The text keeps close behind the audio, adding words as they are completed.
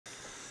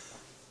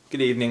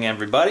Good evening,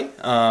 everybody.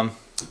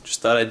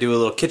 Just thought I'd do a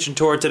little kitchen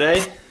tour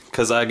today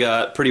because I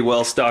got pretty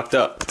well stocked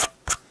up.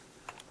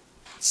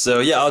 So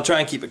yeah, I'll try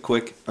and keep it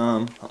quick.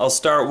 I'll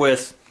start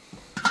with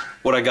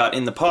what I got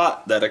in the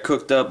pot that I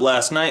cooked up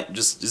last night.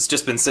 It's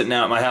just been sitting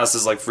out. My house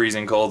is like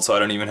freezing cold, so I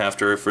don't even have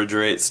to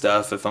refrigerate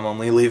stuff if I'm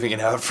only leaving it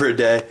out for a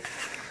day.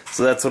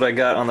 So that's what I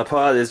got on the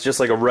pot. It's just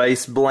like a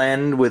rice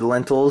blend with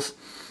lentils.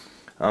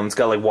 It's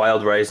got like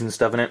wild rice and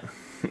stuff in it.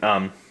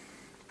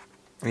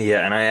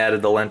 Yeah, and I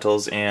added the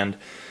lentils and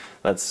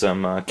that's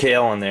some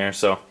kale in there.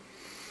 So,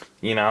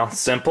 you know,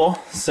 simple.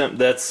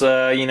 That's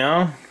you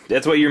know,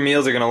 that's what your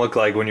meals are gonna look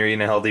like when you're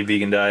eating a healthy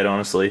vegan diet.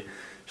 Honestly,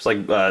 just like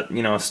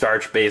you know, a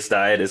starch-based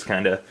diet is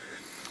kind of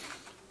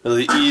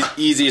the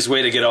easiest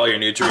way to get all your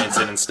nutrients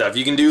in and stuff.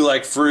 You can do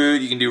like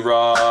fruit. You can do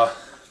raw.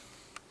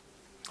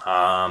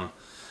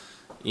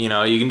 You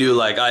know, you can do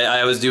like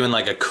I was doing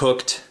like a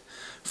cooked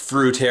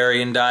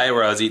fruitarian diet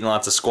where I was eating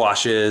lots of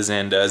squashes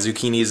and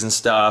zucchinis and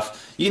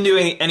stuff. You can do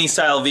any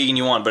style of vegan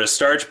you want, but a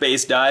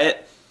starch-based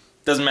diet,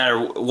 doesn't matter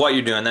what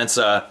you're doing. That's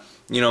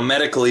you know,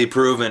 medically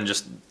proven,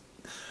 just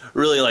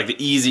really like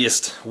the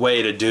easiest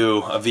way to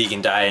do a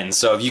vegan diet. And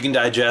so if you can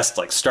digest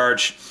like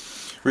starch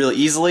really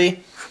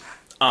easily,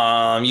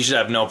 you should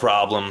have no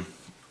problem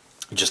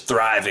just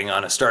thriving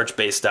on a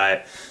starch-based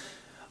diet.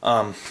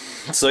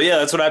 So yeah,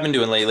 that's what I've been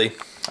doing lately.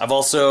 I've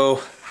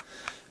also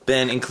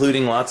been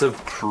including lots of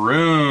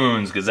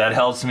prunes because that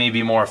helps me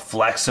be more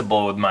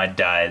flexible with my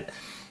diet.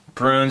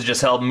 Prunes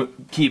just help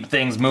keep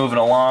things moving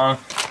along.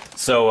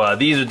 So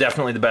these are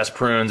definitely the best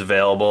prunes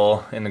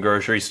available in the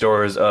grocery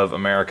stores of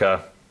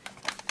America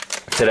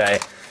today.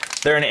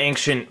 They're an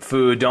ancient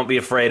food. Don't be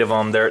afraid of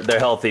them. They're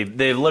healthy.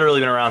 They've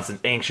literally been around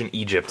since ancient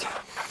Egypt.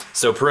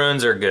 So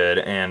prunes are good,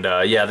 and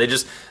yeah,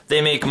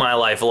 they make my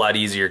life a lot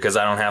easier because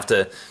I don't have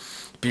to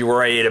be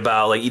worried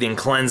about like eating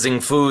cleansing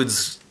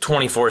foods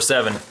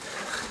 24/7.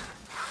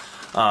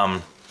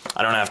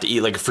 I don't have to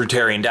eat like a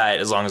fruitarian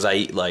diet as long as I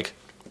eat like,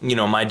 you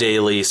know, my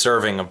daily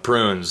serving of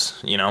prunes,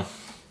 you know.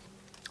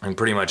 I can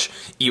pretty much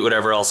eat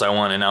whatever else I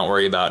want and not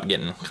worry about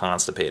getting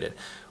constipated,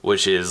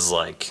 which is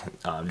like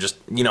just,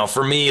 you know,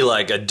 for me,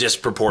 like a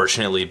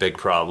disproportionately big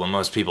problem.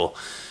 Most people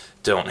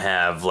don't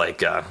have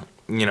like,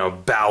 you know,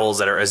 bowels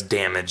that are as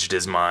damaged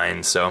as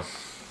mine, so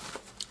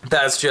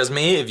that's just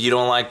me. If you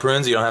don't like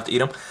prunes, you don't have to eat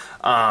them.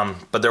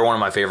 But they're one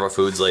of my favorite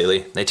foods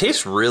lately. They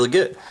taste really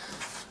good.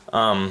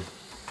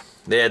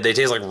 They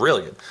taste like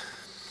really good.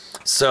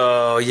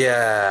 So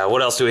yeah,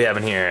 what else do we have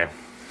in here?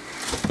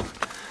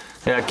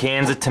 We got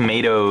cans of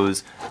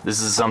tomatoes.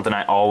 This is something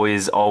I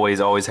always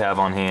have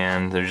on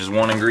hand. There's just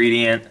one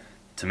ingredient,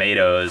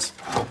 tomatoes,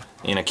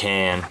 in a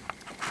can.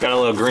 Got a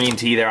little green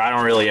tea there. I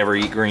don't really ever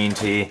eat green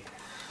tea,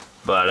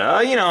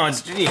 but you know,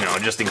 it's, you know,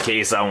 just in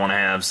case I want to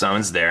have some,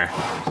 it's there.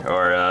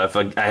 Or if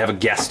I have a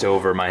guest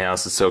over, my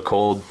house is so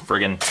cold.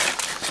 Friggin'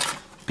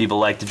 people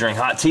like to drink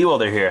hot tea while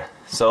they're here.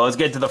 So let's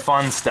get to the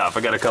fun stuff.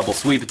 I got a couple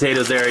sweet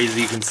potatoes there, as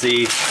you can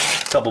see.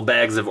 A couple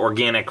bags of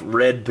organic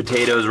red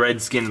potatoes.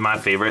 Red skin's my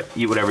favorite.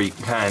 Eat whatever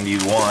kind you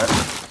want.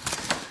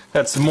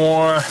 Got some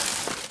more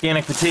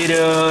organic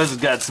potatoes.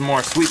 Got some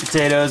more sweet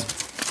potatoes.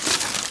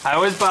 I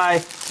always buy,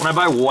 when I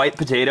buy white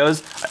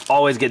potatoes, I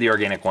always get the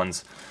organic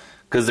ones,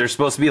 because they're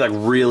supposed to be like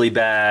really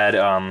bad,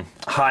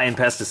 high in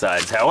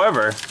pesticides.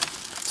 However,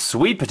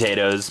 sweet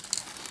potatoes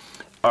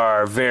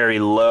are very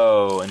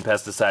low in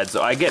pesticides.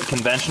 So I get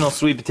conventional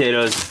sweet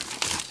potatoes.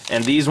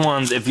 And these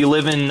ones, if you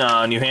live in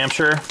New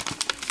Hampshire,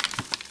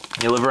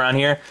 you live around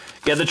here,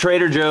 get the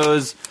Trader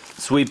Joe's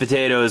sweet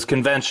potatoes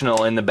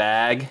conventional in the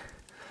bag.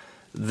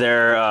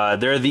 They're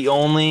the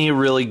only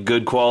really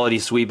good quality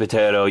sweet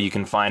potato you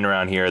can find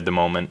around here at the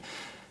moment.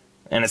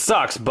 And it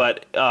sucks,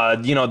 but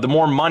you know, the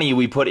more money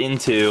we put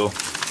into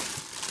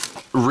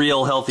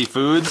real healthy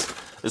foods,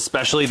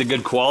 especially the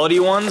good quality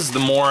ones, the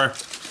more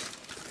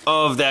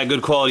of that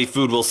good quality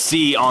food we'll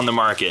see on the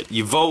market.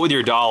 You vote with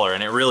your dollar,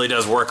 and it really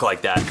does work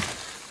like that.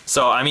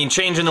 So, I mean,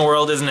 changing the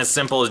world isn't as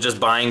simple as just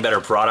buying better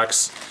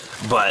products,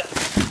 but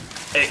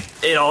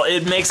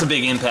it makes a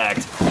big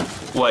impact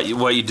what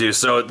you do.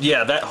 So,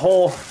 yeah, this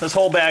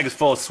whole bag is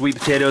full of sweet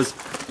potatoes.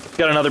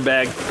 Got another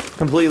bag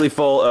completely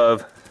full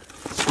of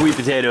sweet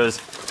potatoes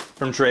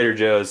from Trader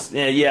Joe's.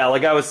 Yeah,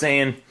 like I was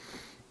saying,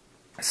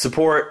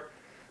 support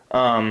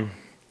the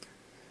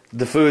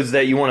foods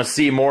that you want to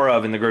see more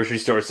of in the grocery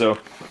store. So,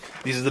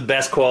 these are the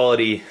best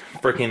quality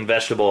freaking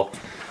vegetable.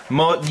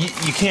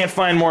 You can't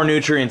find more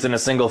nutrients in a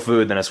single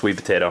food than a sweet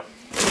potato.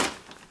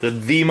 They're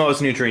the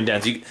most nutrient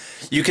dense.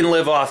 You can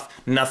live off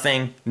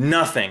nothing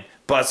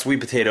but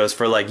sweet potatoes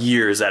for like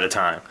years at a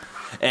time,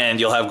 and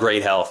you'll have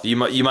great health. You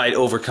might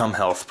overcome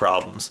health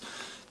problems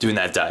doing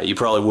that diet. You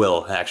probably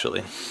will,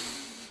 actually.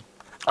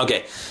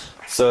 Okay,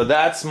 so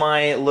that's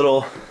my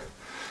little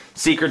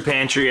secret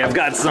pantry. I've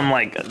got some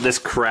like this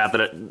crap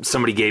that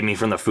somebody gave me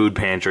from the food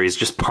pantry. It's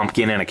just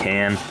pumpkin in a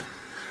can.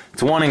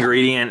 It's one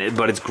ingredient,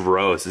 but it's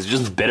gross. It's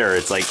just bitter.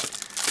 It's like,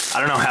 I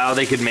don't know how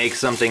they could make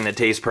something that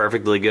tastes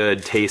perfectly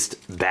good taste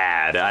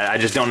bad. I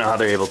just don't know how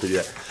they're able to do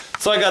that.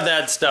 So I got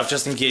that stuff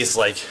just in case,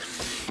 like,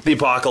 the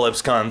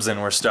apocalypse comes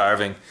and we're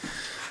starving.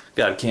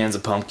 Got cans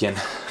of pumpkin.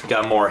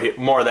 Got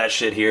more of that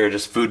shit here,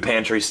 just food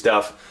pantry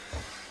stuff.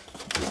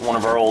 One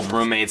of our old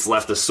roommates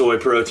left a soy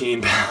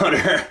protein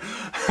powder.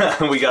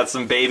 We got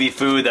some baby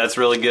food, that's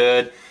really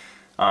good.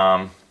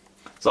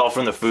 It's all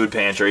from the food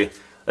pantry.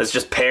 That's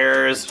just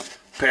pears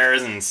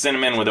and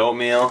cinnamon with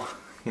oatmeal.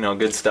 You know,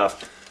 good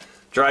stuff.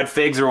 Dried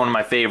figs are one of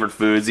my favorite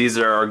foods. These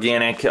are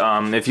organic.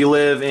 If you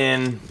live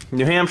in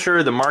New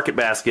Hampshire, the market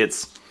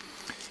baskets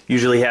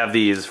usually have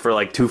these for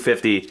like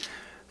 $2.50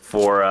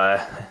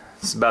 for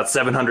it's about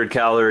 700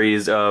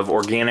 calories of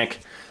organic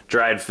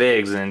dried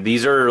figs, and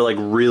these are like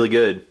really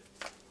good.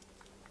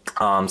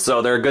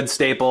 So they're a good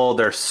staple.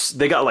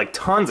 They got like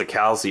tons of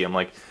calcium.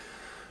 Like,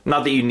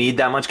 not that you need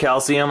that much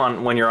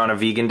calcium when you're on a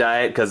vegan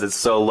diet because it's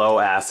so low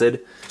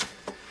acid.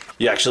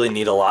 You actually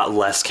need a lot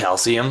less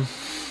calcium,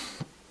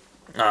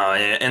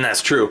 and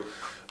that's true.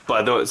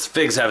 But those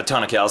figs have a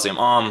ton of calcium.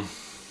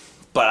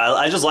 But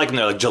I just like them.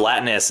 They're like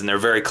gelatinous and they're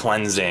very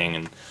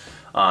cleansing,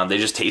 and they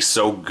just taste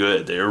so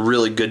good. They're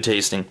really good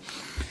tasting.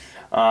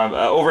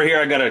 Over here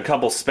I got a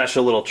couple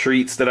special little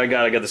treats that I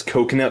got. I got this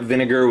coconut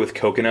vinegar with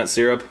coconut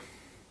syrup.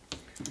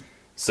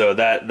 So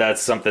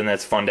that's something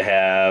that's fun to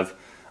have.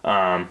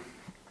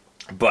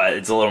 But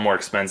it's a little more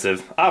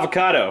expensive.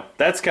 Avocado,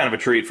 that's kind of a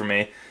treat for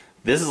me.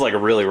 This is like a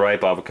really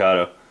ripe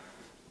avocado.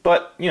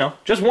 But, you know,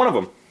 just one of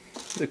them.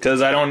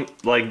 Because I don't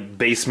like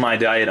base my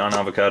diet on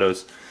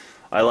avocados.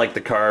 I like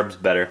the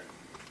carbs better.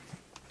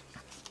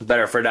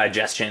 Better for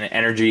digestion,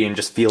 energy, and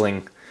just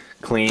feeling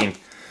clean.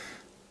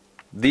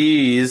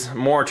 These,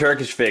 more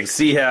Turkish figs.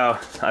 See how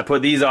I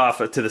put these off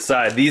to the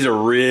side. These are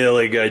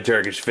really good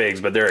Turkish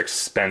figs, but they're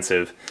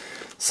expensive.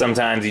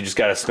 Sometimes you just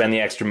gotta spend the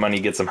extra money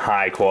to get some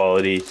high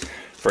quality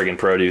friggin'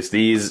 produce.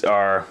 These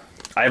are,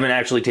 I haven't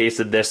actually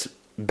tasted this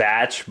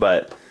batch,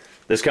 but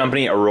this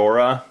company,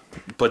 Aurora,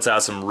 puts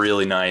out some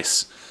really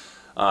nice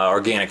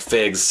organic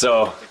figs.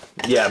 So,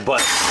 yeah,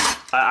 but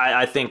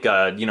I think,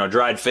 you know,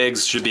 dried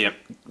figs should be a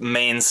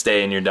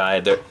mainstay in your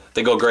diet.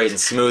 They go great in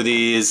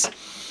smoothies.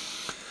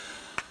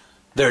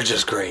 They're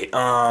just great.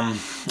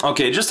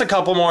 Okay, just a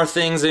couple more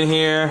things in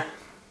here.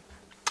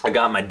 I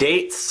got my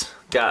dates.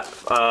 Got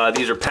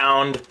these are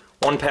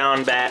 1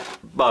 pound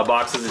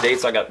boxes of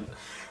dates. So I got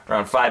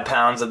around 5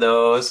 pounds of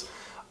those.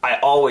 I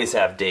always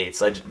have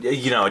dates.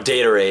 You know,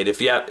 Datorade. If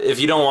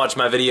you don't watch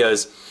my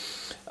videos,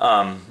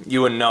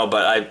 you wouldn't know.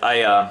 But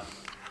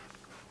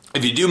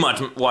if you do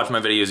watch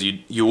my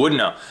videos, you would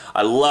know.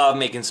 I love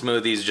making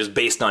smoothies just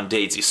based on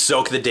dates. You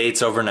soak the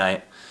dates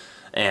overnight,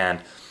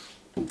 and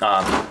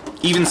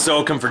even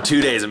soak them for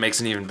 2 days. It makes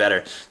it even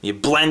better. You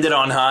blend it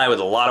on high with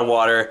a lot of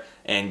water,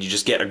 and you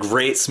just get a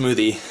great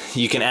smoothie.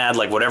 You can add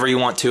like whatever you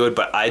want to it,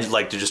 but I'd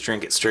like to just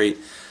drink it straight.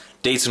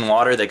 Dates and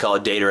water, they call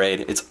it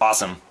Datorade. It's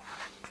awesome.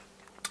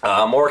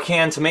 More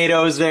canned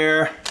tomatoes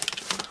there.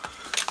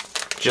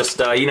 Just,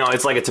 you know,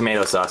 it's like a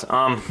tomato sauce.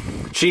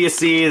 Chia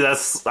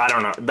seeds, I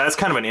don't know, that's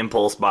kind of an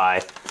impulse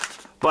buy.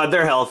 But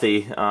they're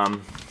healthy,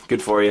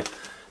 good for you.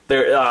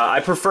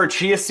 I prefer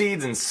chia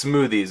seeds in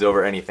smoothies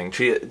over anything.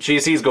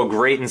 Chia seeds go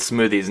great in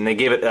smoothies, and they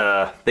give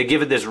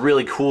it this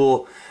really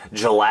cool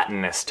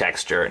gelatinous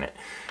texture in it.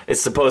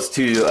 It's supposed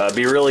to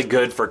be really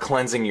good for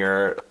cleansing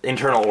your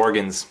internal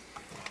organs.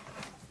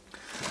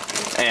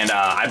 And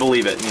I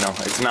believe it, you know,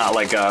 it's not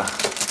like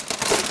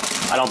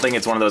I don't think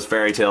it's one of those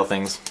fairy tale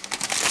things.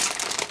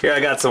 Here I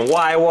got some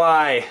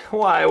why.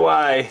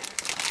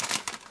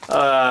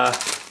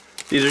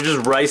 These are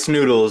just rice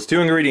noodles,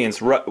 2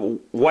 ingredients,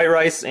 white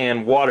rice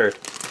and water.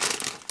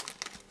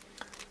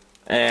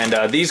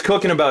 And these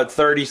cook in about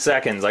 30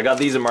 seconds. I got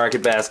these at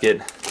Market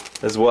Basket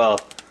as well.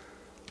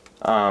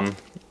 But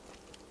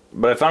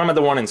I found them at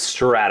the one in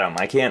Stratham.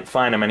 I can't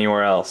find them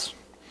anywhere else.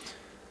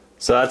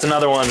 So that's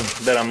another one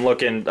that I'm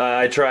looking,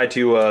 I try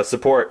to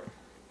support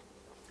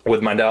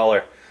with my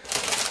dollar.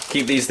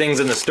 Keep these things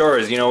in the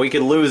stores. You know, we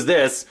could lose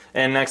this,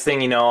 and next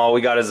thing you know, all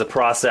we got is a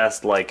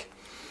processed, like,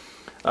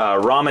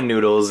 ramen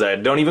noodles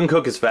that don't even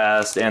cook as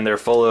fast, and they're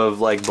full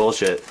of, like,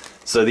 bullshit.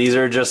 So these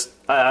are just,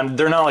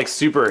 they're not, like,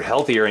 super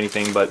healthy or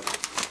anything, but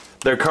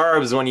they're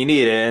carbs when you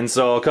need it, and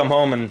so I'll come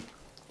home and,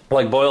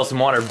 like, boil some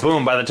water.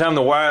 Boom, by the time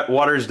the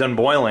water's done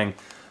boiling,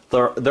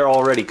 they're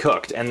already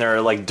cooked, and they're,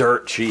 like,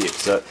 dirt cheap.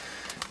 So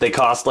they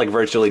cost, like,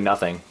 virtually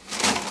nothing.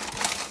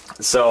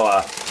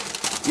 So,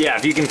 yeah,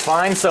 if you can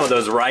find some of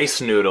those rice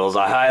noodles,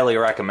 I highly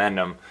recommend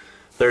them.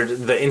 They're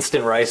the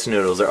instant rice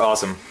noodles. They're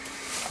awesome.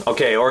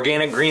 Okay,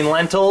 organic green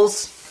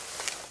lentils,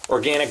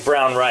 organic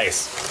brown rice.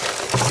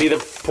 See the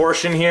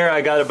portion here?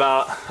 I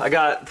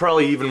got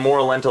probably even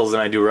more lentils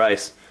than I do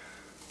rice.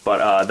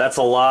 But that's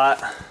a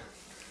lot.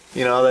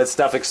 You know, that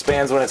stuff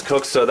expands when it's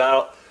cooked, so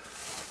that'll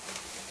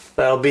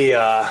be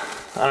I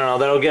don't know,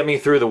 that'll get me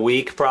through the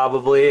week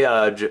probably.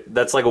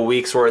 That's like a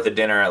week's worth of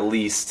dinner at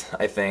least,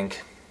 I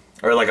think.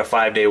 Or like a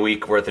 5-day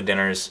week worth of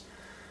dinners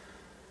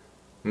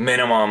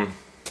minimum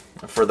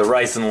for the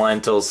rice and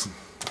lentils.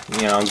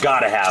 You know,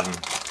 gotta have them.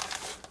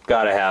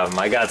 Gotta have them.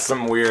 I got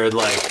some weird,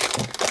 like,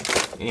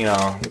 you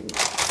know,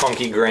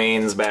 funky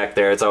grains back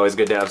there. It's always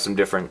good to have some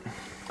different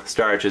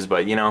starches,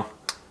 but you know,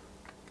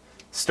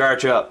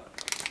 starch up.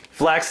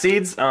 flax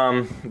seeds.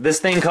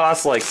 This thing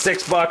costs like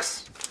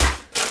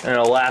 $6 and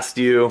it'll last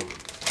you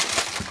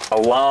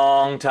a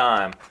long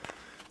time.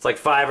 It's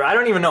like I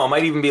don't even know, it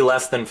might even be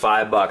less than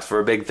 $5 for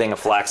a big thing of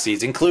flax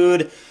seeds.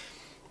 Include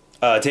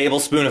a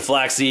tablespoon of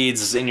flax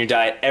seeds in your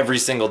diet every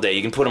single day.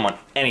 You can put them on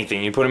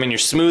anything. You put them in your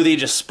smoothie,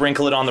 just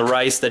sprinkle it on the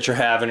rice that you're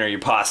having or your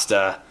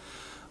pasta,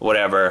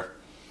 whatever.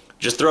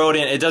 Just throw it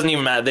in. It doesn't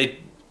even matter.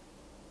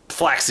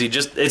 Flaxseed,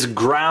 it's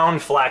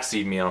ground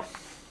flaxseed meal.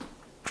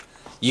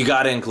 You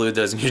gotta include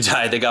those in your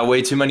diet. They got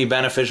way too many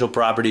beneficial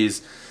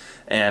properties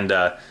and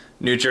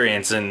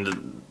nutrients,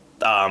 and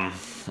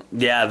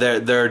yeah,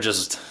 they're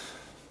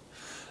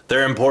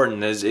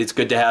important. It's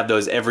good to have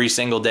those every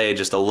single day,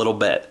 just a little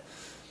bit.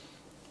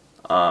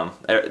 I'll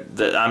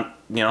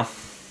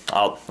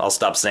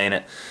stop saying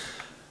it,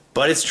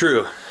 but it's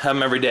true. Have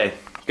them every day.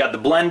 Got the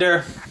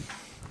blender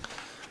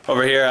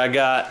over here. I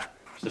got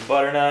just a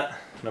butternut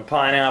and a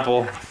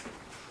pineapple.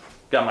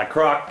 Got my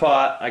crock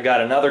pot. I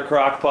got another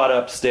crock pot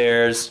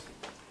upstairs,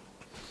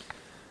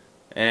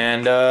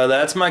 and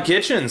that's my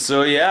kitchen.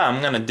 So yeah, I'm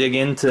gonna dig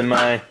into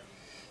my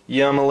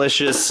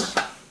yummalicious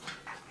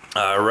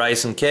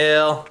rice and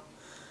kale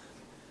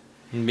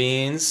and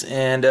beans,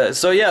 and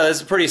so yeah,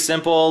 that's pretty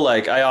simple.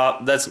 Like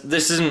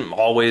this isn't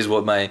always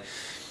what my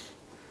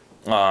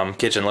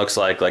kitchen looks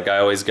like. Like I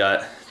always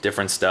got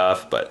different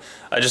stuff, but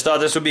I just thought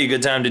this would be a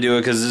good time to do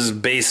it because this is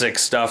basic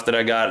stuff that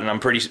I got, and I'm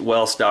pretty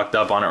well stocked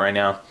up on it right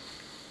now.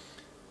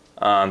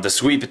 The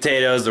sweet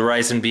potatoes, the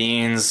rice and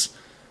beans,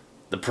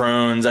 the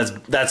prunes,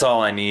 that's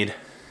all I need.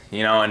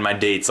 You know, and my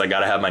dates. I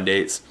gotta have my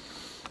dates.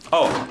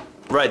 Oh,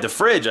 right, the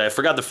fridge. I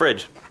forgot the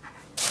fridge.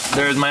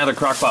 There's my other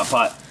crock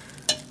pot.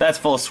 That's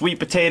full of sweet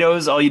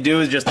potatoes. All you do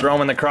is just throw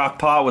them in the crock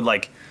pot with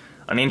like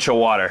an inch of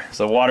water.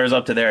 So water's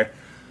up to there.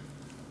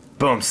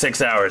 Boom,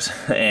 6 hours.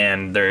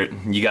 And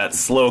you got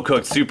slow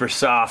cooked, super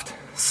soft,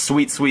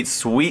 sweet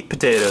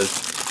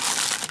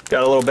potatoes.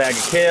 Got a little bag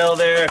of kale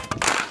there.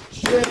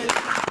 Shit.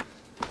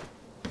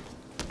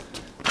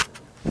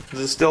 Is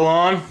it still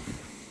on?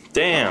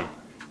 Damn.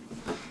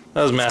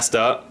 That was messed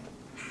up.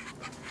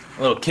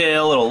 A little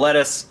kale, a little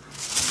lettuce.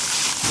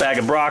 Bag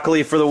of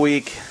broccoli for the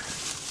week.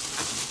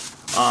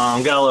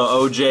 Got a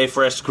little OJ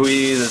fresh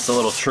squeeze. It's a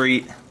little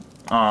treat.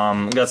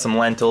 Got some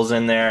lentils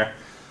in there,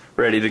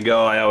 ready to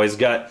go. I always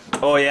got.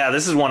 Oh yeah,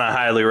 this is one I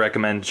highly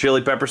recommend.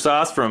 Chili pepper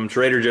sauce from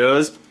Trader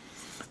Joe's.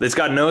 It's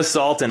got no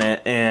salt in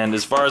it, and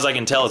as far as I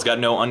can tell, it's got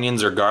no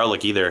onions or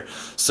garlic either.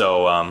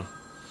 So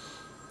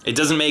it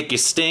doesn't make you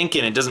stink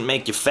and it doesn't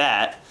make you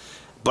fat,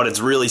 but it's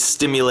really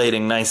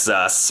stimulating, nice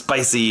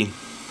spicy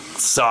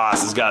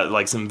sauce. It's got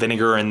like some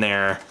vinegar in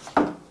there,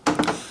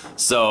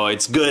 so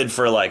it's good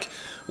for like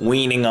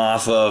weaning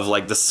off of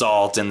like the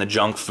salt and the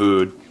junk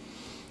food.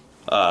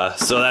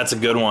 So that's a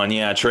good one.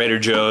 Yeah, Trader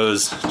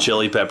Joe's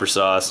chili pepper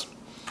sauce.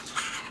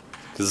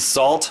 Because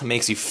salt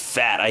makes you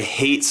fat. I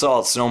hate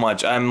salt so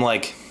much. I'm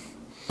like,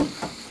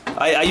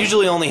 I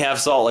usually only have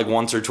salt like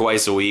once or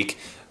twice a week,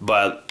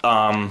 but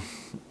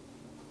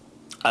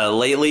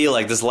lately,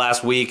 like this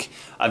last week,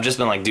 I've just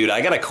been like, dude,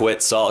 I gotta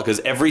quit salt, because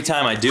every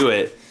time I do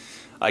it,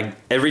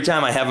 every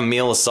time I have a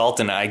meal with salt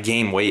in it, I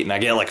gain weight and I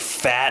get like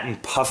fat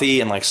and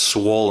puffy and like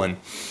swollen,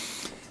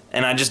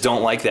 and I just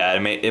don't like that.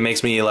 It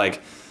makes me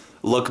like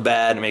look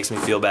bad. It makes me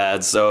feel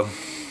bad. So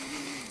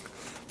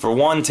for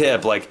one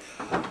tip, like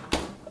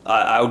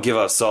I would give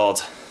up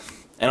salt.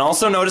 And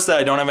also notice that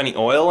I don't have any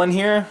oil in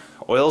here.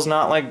 Oil's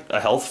not like a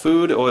health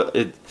food.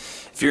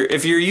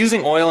 If you're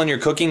using oil in your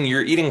cooking,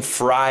 you're eating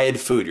fried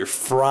food. You're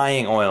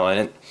frying oil in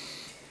it.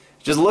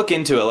 Just look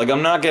into it. Like,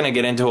 I'm not gonna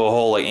get into a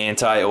whole like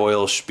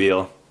anti-oil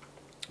spiel,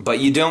 but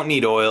you don't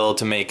need oil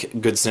to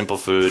make good simple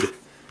food.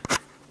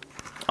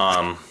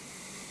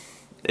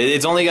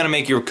 It's only gonna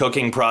make your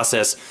cooking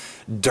process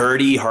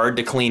dirty, hard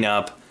to clean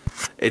up.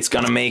 It's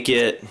gonna make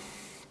it,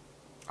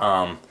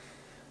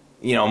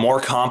 you know,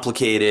 more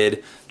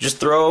complicated. Just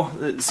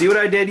see what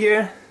I did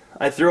here?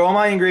 I threw all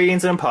my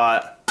ingredients in a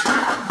pot.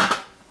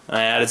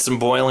 I added some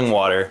boiling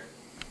water.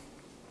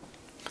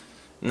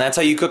 And that's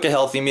how you cook a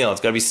healthy meal.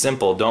 It's gotta be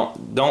simple.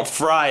 Don't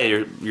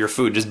fry your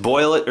food. Just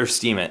boil it or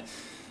steam it.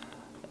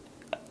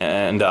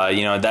 And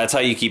you know, that's how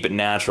you keep it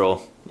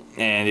natural.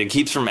 And it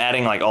keeps from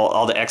adding like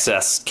all the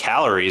excess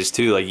calories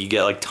too. Like you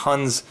get like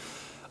tons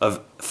of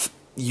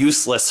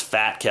useless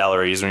fat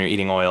calories when you're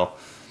eating oil.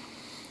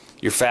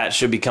 Your fat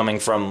should be coming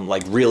from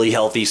like really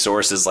healthy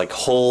sources, like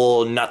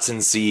whole nuts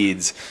and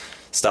seeds,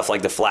 stuff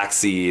like the flax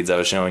seeds I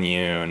was showing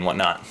you and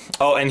whatnot.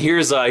 Oh, and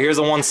here's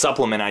a one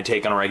supplement I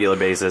take on a regular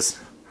basis.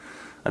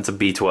 That's a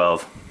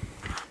B12.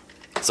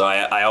 So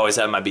I always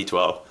have my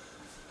B12.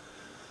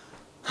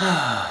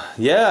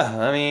 Yeah,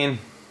 I mean,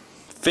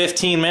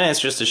 15 minutes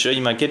just to show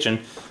you my kitchen.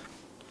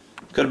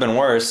 Could have been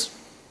worse.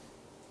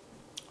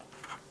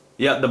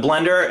 Yeah, the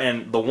blender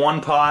and the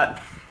one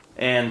pot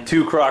and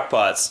 2 crock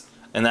pots.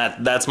 And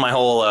that's my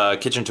whole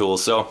kitchen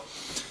tools. So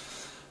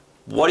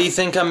what do you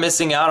think I'm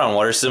missing out on?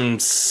 What are some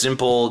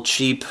simple,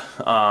 cheap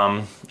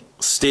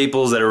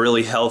staples that are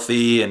really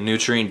healthy and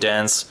nutrient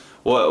dense?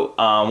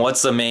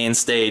 What's the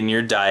mainstay in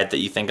your diet that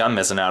you think I'm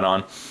missing out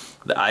on?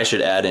 that I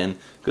should add in,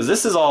 because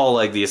this is all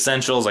like the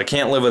essentials. I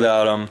can't live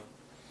without them.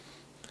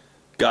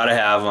 Gotta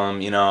have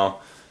them, you know.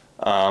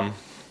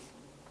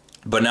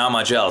 But not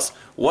much else.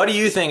 What do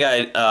you think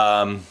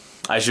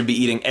I should be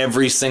eating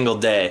every single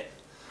day?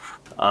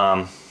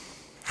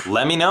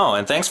 Let me know,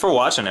 and thanks for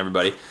watching,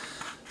 everybody.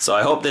 So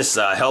I hope this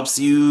helps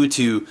you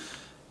to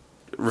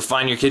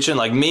refine your kitchen.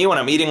 Like me, when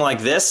I'm eating like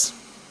this,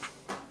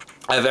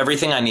 I have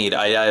everything I need.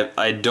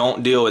 I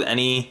don't deal with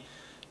any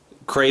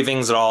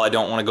cravings at all. I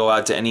don't want to go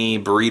out to any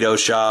burrito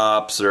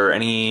shops or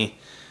any...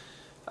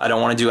 I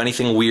don't want to do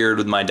anything weird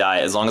with my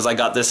diet. As long as I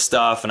got this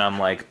stuff and I'm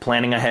like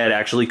planning ahead,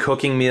 actually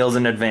cooking meals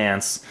in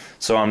advance,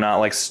 so I'm not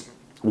like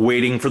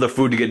waiting for the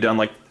food to get done,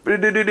 like,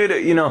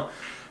 you know,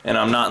 and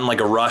I'm not in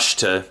like a rush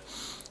to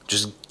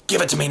just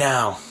give it to me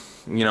now,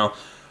 you know.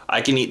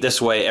 I can eat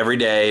this way every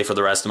day for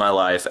the rest of my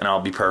life and I'll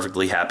be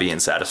perfectly happy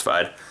and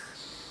satisfied.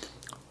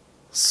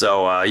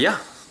 So yeah,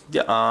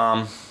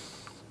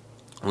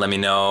 let me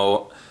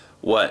know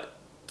what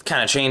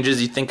kind of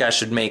changes you think I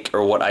should make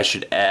or what I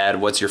should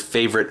add. What's your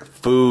favorite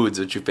foods?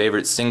 What's your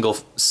favorite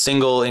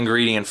single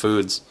ingredient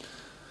foods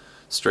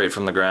straight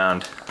from the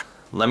ground?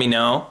 Let me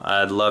know.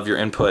 I'd love your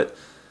input,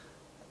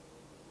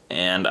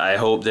 and I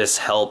hope this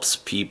helps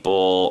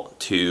people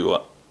to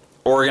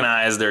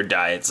organize their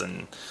diets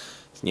and,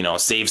 you know,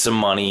 save some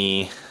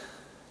money,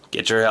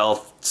 get your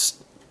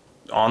health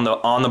on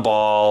the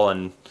ball,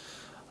 and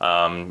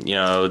you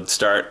know,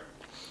 start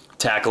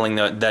tackling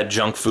that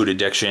junk food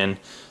addiction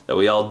that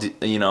we all,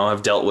 you know,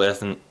 have dealt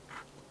with, and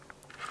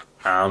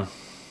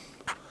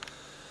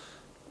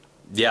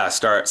yeah,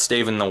 start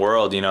saving the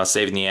world, you know,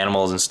 saving the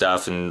animals and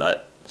stuff, and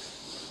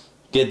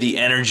get the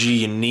energy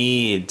you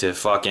need to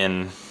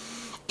fucking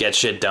get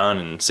shit done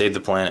and save the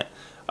planet.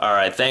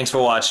 Alright, thanks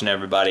for watching,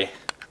 everybody.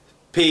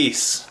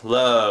 Peace,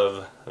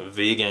 love,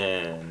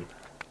 vegan.